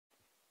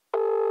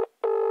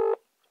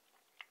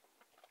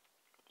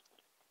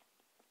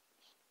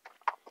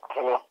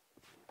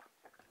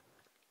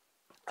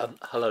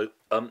Hello.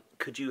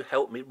 Could you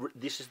help me?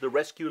 This is the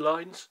rescue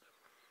lines.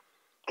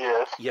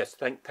 Yes. Yes.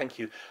 Thank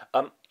you.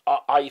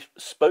 I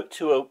spoke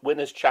to a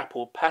Winners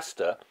Chapel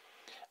pastor.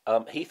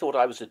 He thought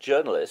I was a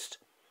journalist,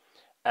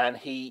 and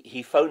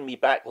he phoned me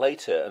back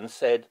later and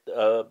said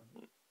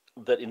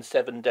that in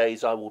 7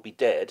 days I will be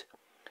dead,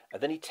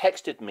 and then he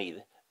texted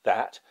me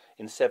that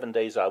in 7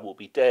 days I will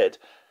be dead,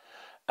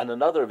 and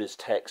another of his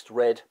texts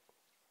read,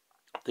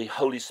 "The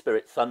Holy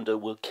Spirit thunder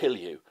will kill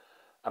you,"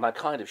 and I'm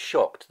kind of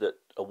shocked that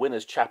a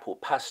Winners Chapel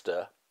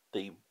pastor,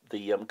 the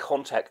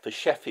contact for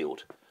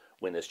Sheffield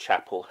Winners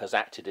Chapel, has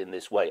acted in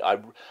this way.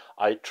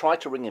 I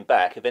tried to ring him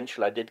back.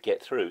 Eventually, I did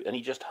get through, and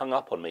he just hung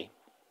up on me.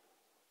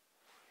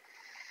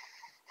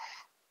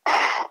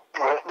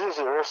 Well, this is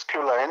a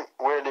rescue line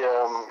where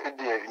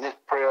you need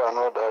prayer and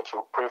all that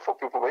to pray for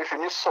people. But if you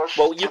need such,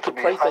 well, you could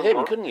pray for him,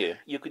 handled, couldn't you?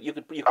 You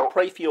could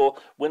pray for your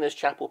Winners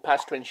Chapel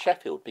pastor in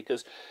Sheffield,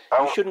 because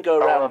you shouldn't go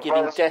around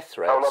giving death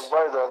threats. I would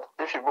advise that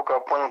if you book an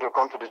appointment to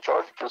come to the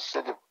church, just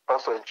see the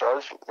pastor in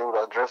charge. They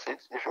will address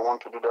it if you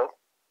want to do that.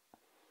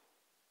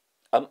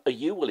 Are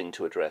you willing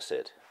to address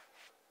it?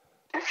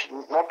 If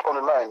not on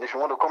the line, if you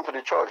want to come to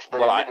the church,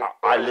 then well, you need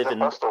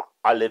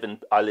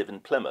I live in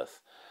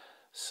Plymouth.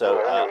 So,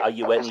 anyway, are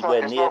you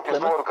anywhere near Plymouth? It's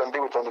not what you can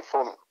do it on the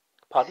phone.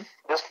 Pardon?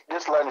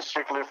 This line is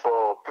strictly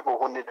for people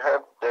who need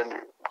help.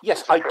 Then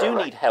yes, I do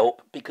need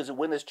help, because a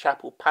Winners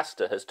Chapel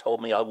pastor has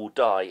told me I will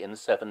die in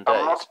 7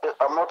 days.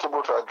 I'm not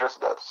able to address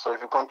that. So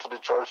if you come to the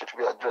church, it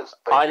will be addressed.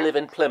 I live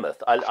in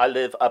Plymouth. I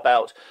live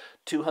about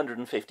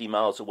 250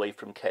 miles away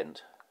from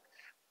Kent.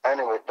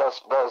 Anyway, that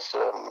is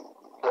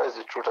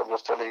the truth. I'm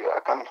just telling you, I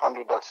can't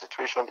handle that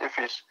situation. If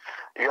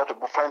you have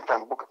to find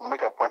time,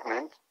 make an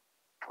appointment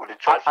with the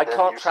church. I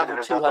can't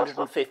travel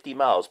 250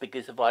 miles,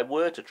 because if I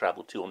were to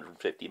travel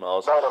 250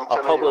 miles, I'll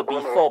probably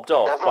be fobbed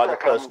off by the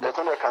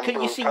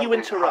person. You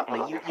interrupt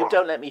me. You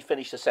don't let me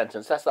finish the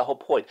sentence. That's the whole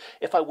point.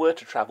 If I were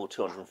to travel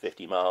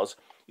 250 miles,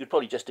 you'd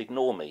probably just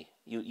ignore me.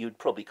 You'd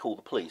probably call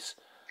the police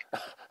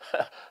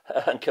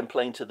and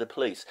complain to the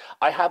police.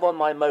 I have on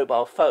my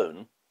mobile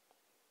phone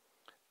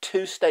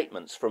 2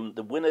 statements from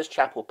the Winners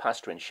Chapel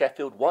pastor in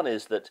Sheffield. One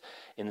is that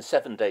in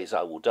 7 days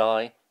I will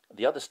die.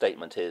 The other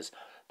statement is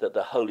that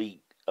the Holy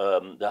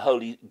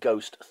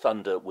Ghost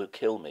thunder will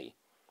kill me.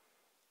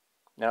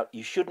 Now,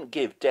 you shouldn't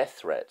give death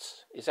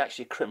threats. It's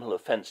actually a criminal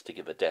offence to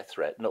give a death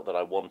threat. Not that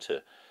I want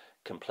to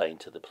complain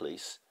to the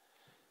police.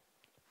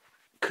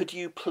 Could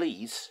you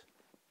please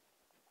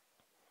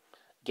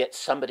get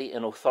somebody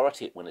in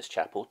authority at Winners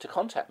Chapel to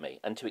contact me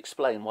and to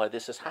explain why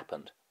this has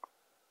happened?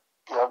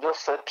 I've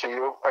just said to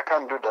you, I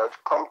can't do that.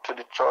 Come to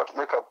the church,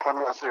 make an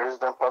appointment and see the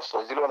resident pastor.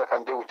 He's the one that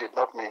can deal with it,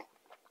 not me.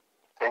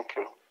 Thank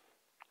you.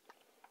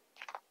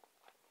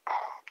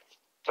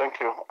 Thank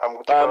you. I'm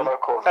going to take another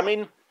call. I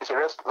mean, it's a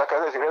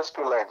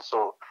rescue line,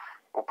 so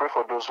we'll pray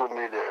for those who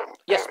need.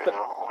 Yes, but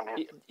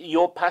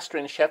your pastor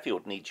in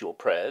Sheffield needs your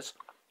prayers,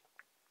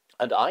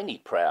 and I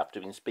need prayer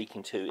after being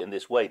speaking to in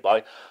this way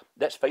by,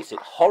 let's face it,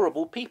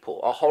 horrible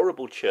people, a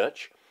horrible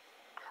church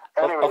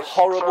of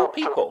horrible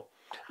people.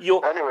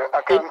 Anyway,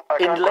 I can't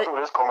continue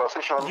this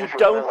conversation. You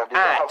don't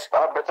act.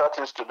 I have better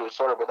things to do.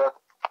 Sorry about that.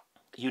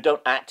 You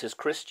don't act as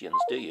Christians,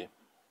 do you?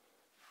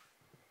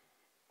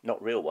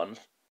 Not real ones.